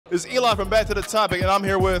It's Eli from Back to the Topic, and I'm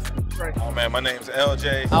here with... Oh man, my name's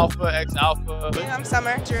LJ. Alpha X Alpha. I'm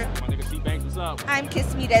Summer. Drew. My nigga T-Banks, what's up? I'm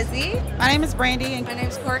Kiss Me Desi. My name is Brandy. My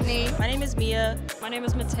name's Courtney. My name is Mia. My name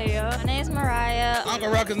is Matea. My name is Mariah. Uncle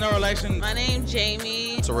Ruck is no relation. My name's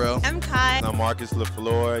Jamie. Terrell. I'm Kai. I'm Marcus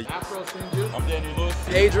LaFleur. Afro Sinju. I'm Daniel Lewis.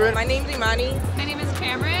 Adrian. My name's Imani. My name is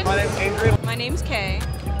Cameron. My name's Adrian. My name's Kay.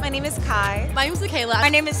 My name is Kai. My name is Kayla. My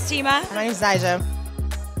name is Tima. My name's Zyja.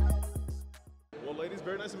 Well, ladies,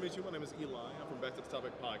 very nice to meet you. My name is Eli. I'm from Back to the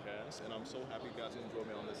Topic podcast, and I'm so happy you guys enjoyed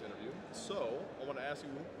me on this interview. So, I want to ask you,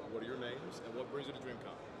 what are your names, and what brings you to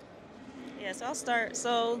DreamCon? Yeah, so I'll start.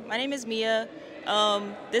 So my name is Mia.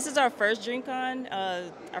 This is our first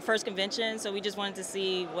DreamCon, our first convention, so we just wanted to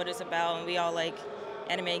see what it's about, and we all like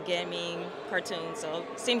anime, gaming, cartoons, so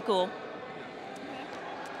it seemed cool.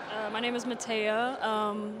 My name is Matea.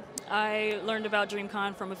 I learned about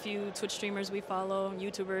DreamCon from a few Twitch streamers we follow,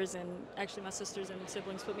 YouTubers, and actually my sisters and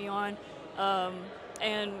siblings put me on.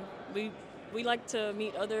 And we like to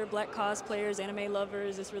meet other Black cosplayers, anime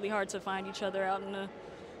lovers. It's really hard to find each other out in the,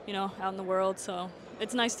 out in the world. So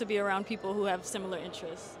it's nice to be around people who have similar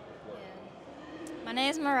interests. Yeah. My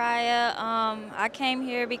name is Mariah. I came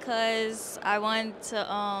here because I wanted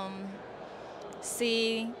to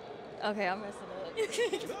see. Okay, I'm messing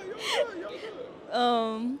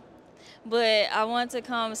up. But I wanted to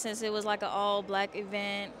come since it was like an all-Black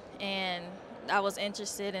event, and I was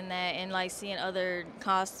interested in that and like seeing other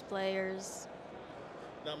cosplayers.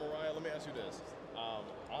 Now, Mariah, let me ask you this.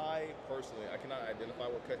 I personally, I cannot identify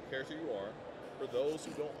what character you are. For those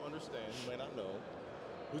who don't understand, who may not know,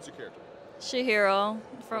 who's your character? Shihiro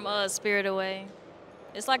from Spirit Away.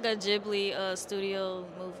 It's like a Ghibli studio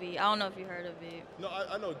movie. I don't know if you heard of it. No,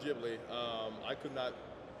 I know Ghibli. I could not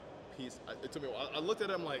piece. It took me a while. I looked at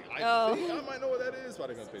it, I'm like, I think I might know what that is, but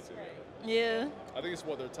I didn't piece it. Yeah. I think it's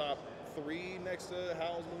what, their top 3 next to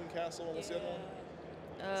Howl's Moving Castle, and what's the other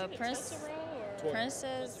one?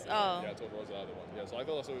 Princess. Oh. Yeah, Totoro's the other one. Yeah, so I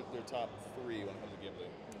thought those were their top 3 when it comes to Ghibli.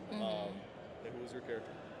 And who was your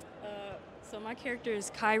character? So my character is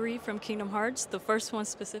Kairi from Kingdom Hearts, the first one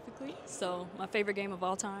specifically. So my favorite game of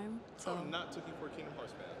all time. So I'm not took you for a Kingdom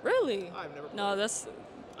Hearts fan. Really? I've never. No, that's.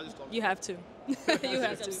 I just you have to. You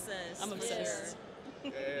have to. Obsessed. I'm obsessed.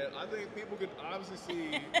 And I think people can obviously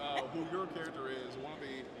see who your character is. One of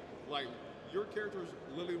the, like, your character is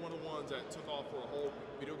literally one of the ones that took off for a whole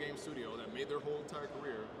video game studio that made their whole entire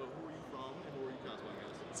career. But who are you from, and who are you cosplaying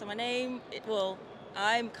as? So my name,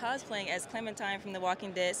 I'm cosplaying as Clementine from the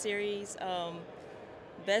Walking Dead series.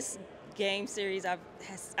 Best game series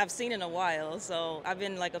I've seen in a while, so I've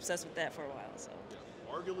been like obsessed with that for a while. So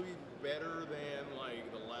yeah. Arguably better than like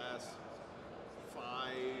the last 5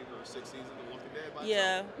 or 6 seasons of Walking Dead. By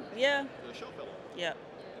yeah, yeah. The show fell off. Yeah.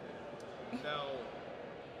 Now,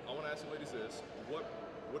 I want to ask you ladies this: what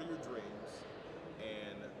are your dreams,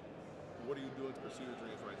 and what are you doing to pursue your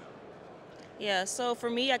dreams right now? Yeah. So for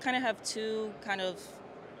me, I kind of have 2 kind of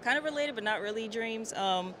related but not really dreams.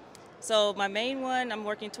 So my main one I'm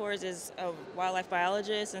working towards is a wildlife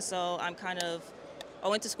biologist, and so I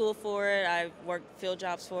went to school for it, I worked field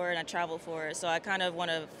jobs for it, and I traveled for it. So I kind of want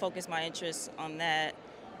to focus my interests on that.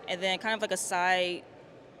 And then kind of like a side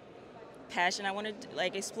passion I want to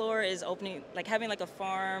like explore is having like a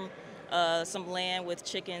farm, some land with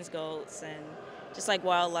chickens, goats, and just like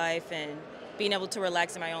wildlife, and being able to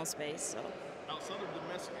relax in my own space. So outside of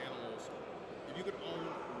domestic animals, if you could own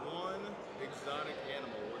one exotic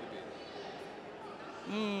animal, what would it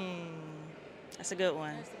be? That's a good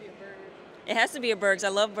one. It has to be a bird because I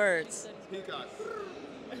love birds. Peacock.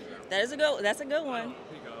 That's a good one.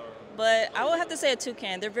 Peacock. But I would have to say a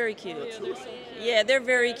toucan. They're very cute. Yeah, they're so cute. Yeah, they're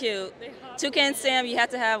very cute. Toucan Sam, you have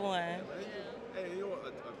to have one. Hey, you know what?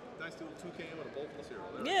 A nice little toucan with a bowl full of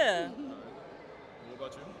cereal. Yeah. What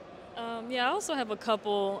about you? Yeah, I also have a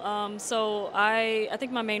couple. So I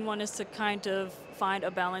think my main one is to kind of find a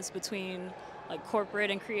balance between like corporate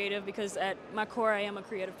and creative, because at my core I am a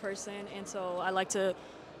creative person, and so I like to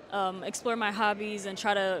explore my hobbies and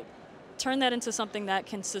try to turn that into something that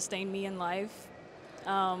can sustain me in life.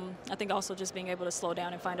 I think also just being able to slow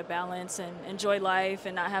down and find a balance and enjoy life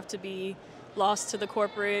and not have to be lost to the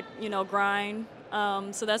corporate, grind.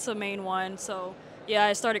 So that's the main one. So yeah,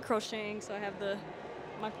 I started crocheting, so I have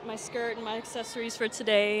my skirt and my accessories for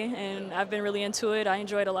today, and I've been really into it. I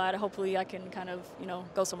enjoy it a lot. Hopefully I can kind of,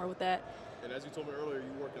 go somewhere with that. And as you told me earlier,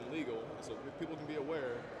 you work in legal, so people can be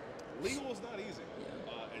aware, legal is not easy. Yeah.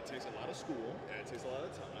 It takes a lot of school, and it takes a lot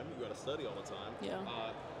of time. You got to study all the time. Yeah.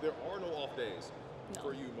 There are no off days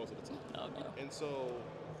for you most of the time. No. And so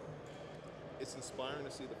it's inspiring to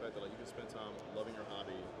see the fact that you can spend time loving your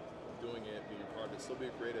hobby, doing it, being part of it, still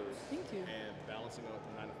being creative. Thank you. And balancing out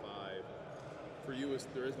the 9 to 5. For you,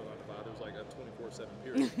 there is no 9 to 5. There's like a 24/7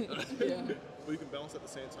 period. Yeah. But you can balance at the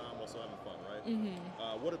same time while still having fun, right?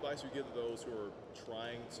 What advice would you give to those who are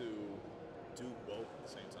trying to do both at the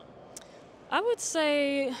same time? I would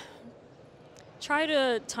say try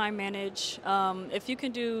to time manage. If you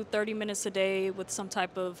can do 30 minutes a day with some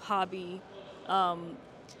type of hobby,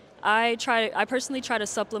 I personally try to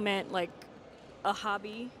supplement like a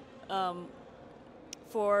hobby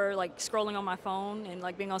for like scrolling on my phone and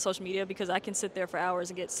like being on social media, because I can sit there for hours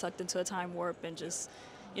and get sucked into a time warp and just,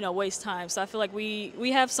 waste time. So I feel like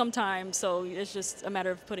we have some time, so it's just a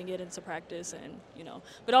matter of putting it into practice and,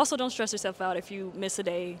 but also don't stress yourself out if you miss a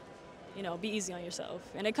day. Be easy on yourself,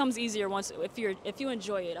 and it comes easier once if you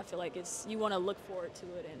enjoy it. I feel like you want to look forward to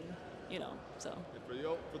it, and so.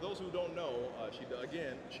 For those who don't know,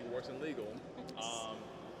 she works in legal.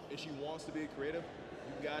 If she wants to be a creative,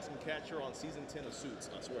 you guys can catch her on season 10 of Suits.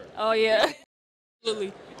 I swear. Oh yeah,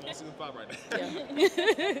 absolutely. I'm on season 5 right now.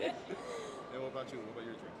 Yeah. And what about you? What about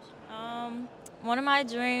your dreams? One of my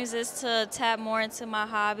dreams is to tap more into my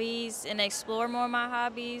hobbies and explore more of my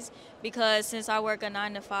hobbies, because since I work a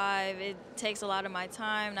 9 to 5, it takes a lot of my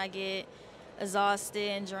time and I get exhausted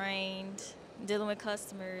and drained dealing with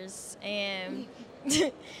customers. And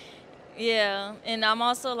yeah, and I'm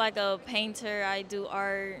also like a painter. I do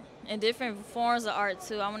art and different forms of art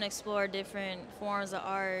too. I want to explore different forms of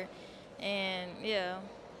art, and yeah,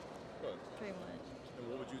 Good. pretty much. And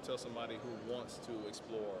what would you tell somebody who wants to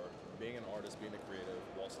explore being an artist, being a creative,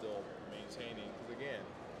 while still maintaining? Because again,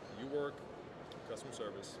 you work customer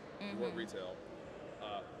service, you work retail.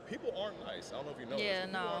 People aren't nice. I don't know if you know this.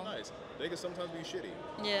 People aren't nice. They can sometimes be shitty.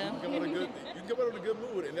 Yeah. You can come out in a good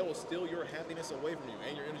mood, and they will steal your happiness away from you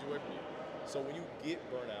and your energy away from you. So when you get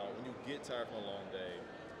burnt out, when you get tired from a long day,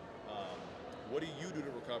 what do you do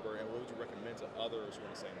to recover, and what would you recommend to others who are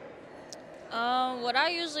in the same way? What I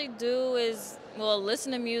usually do is,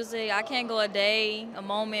 listen to music. I can't go a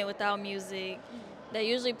moment without music. That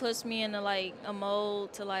usually puts me into like a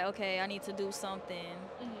mode to like, okay, I need to do something.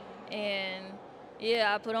 And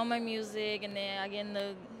yeah, I put on my music, and then I get in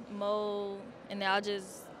the mode, and then I'll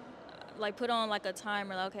just like put on like a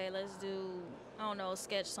timer, like, okay, let's do, I don't know,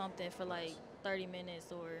 sketch something for like 30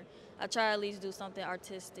 minutes, or I try to at least do something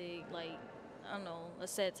artistic, like, I don't know, a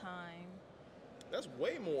set time. That's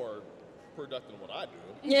way more productive than what I do.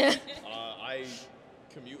 Yeah. I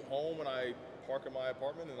commute home, and I park in my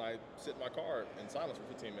apartment, and I sit in my car in silence for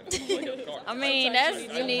 15 minutes. Until I get in the car. I mean,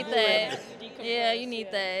 you need that. Yeah, you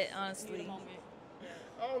need that, honestly.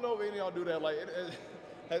 I don't know if any of y'all do that. Like,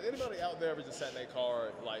 has anybody out there ever just sat in their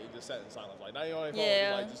car, like, just sat in silence? Like, not even on their phone,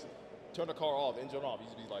 Yeah. like, just turn the car off, engine off. You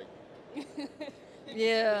just be like,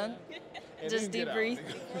 Yeah. and Just then get out. debrief.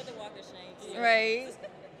 Before the walk of shame. Right.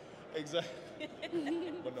 Exactly.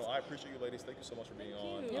 But no, I appreciate you, ladies. Thank you so much for being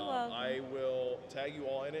on. You're welcome. I will tag you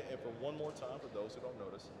all in it. And for one more time, for those who don't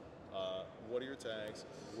notice, what are your tags?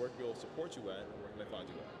 Where can people support you at? And where can they find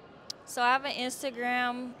you at? So I have an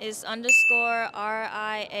Instagram. It's _RIAHHLA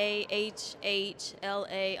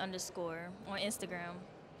 _ on Instagram.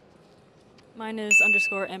 Mine is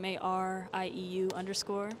 _MARIEU_.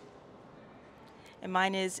 And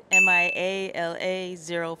mine is MIALA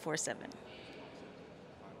 047.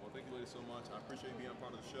 Well, thank you, ladies, so much. I appreciate you being a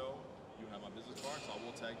part of the show. You have my business card, so I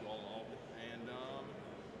will tag you all in all of it. And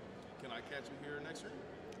can I catch you here next year?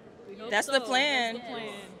 That's the plan. That's the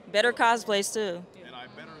plan. Better cosplays too. And I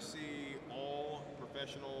better see all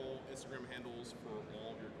professional Instagram handles for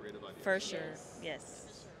all of your creative ideas. For sure.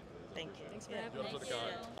 Yes. Thank you. Thanks for Yeah. having You have us. to the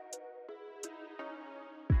card.